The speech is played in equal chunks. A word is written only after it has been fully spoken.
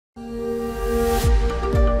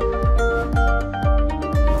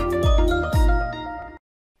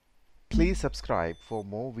subscribe for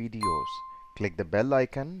more videos. Click the bell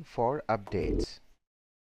icon for updates.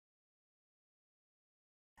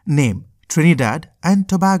 Name: Trinidad and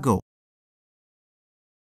Tobago.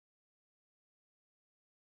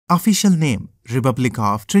 Official name: Republic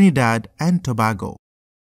of Trinidad and Tobago.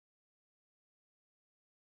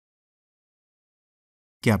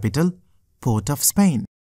 Capital: Port of Spain.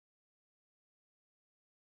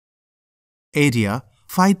 Area: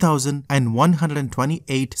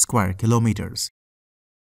 5,128 square kilometers.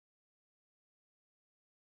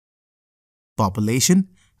 Population: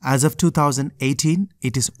 as of 2018,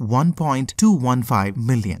 it is 1.215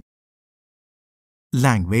 million.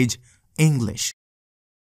 Language: English.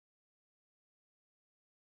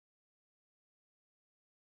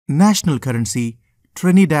 National currency: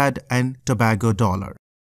 Trinidad and Tobago dollar.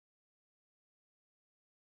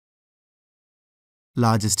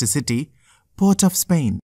 Largest city: Port of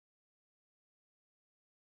Spain.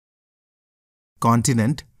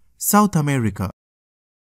 Continent: South America.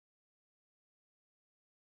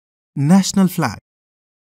 National flag.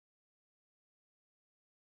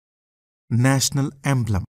 National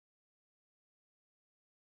emblem.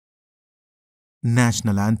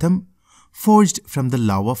 National anthem, forged from the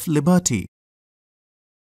love of liberty.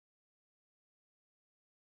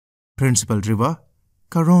 Principal river: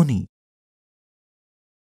 Caroni.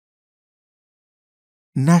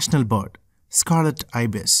 National bird: scarlet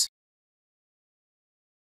ibis.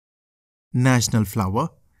 National flower: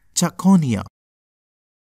 Chaconia.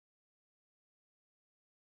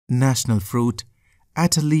 National fruit: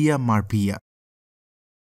 Athalia marpia.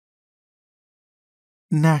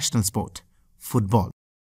 National sport: football.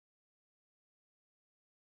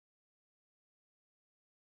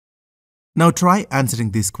 Now try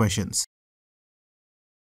answering these questions.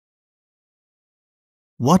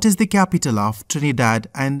 What is the capital of Trinidad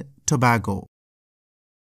and Tobago?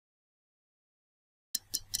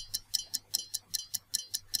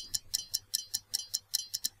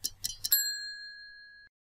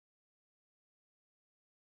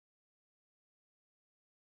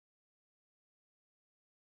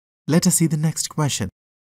 Let us see the next question.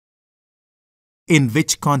 In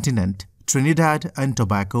which continent Trinidad and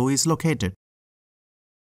Tobago is located?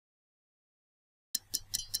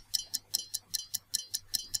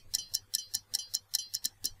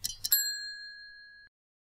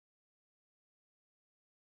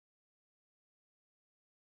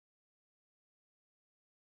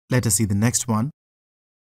 Let us see the next one.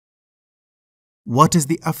 What is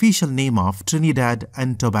the official name of Trinidad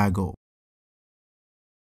and Tobago?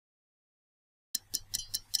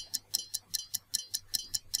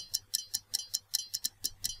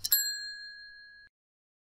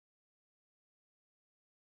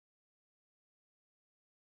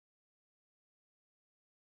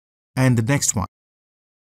 And the next one.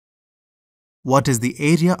 What is the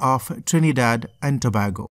area of Trinidad and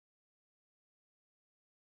Tobago?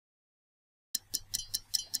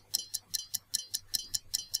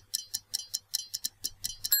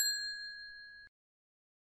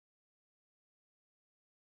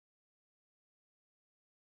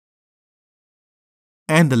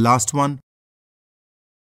 And the last one.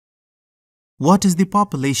 What is the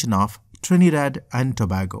population of Trinidad and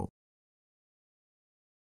Tobago?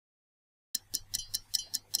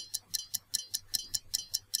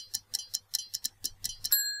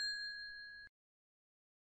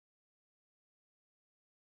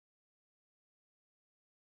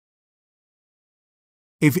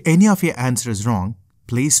 If any of your answer is wrong,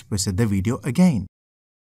 please visit the video again.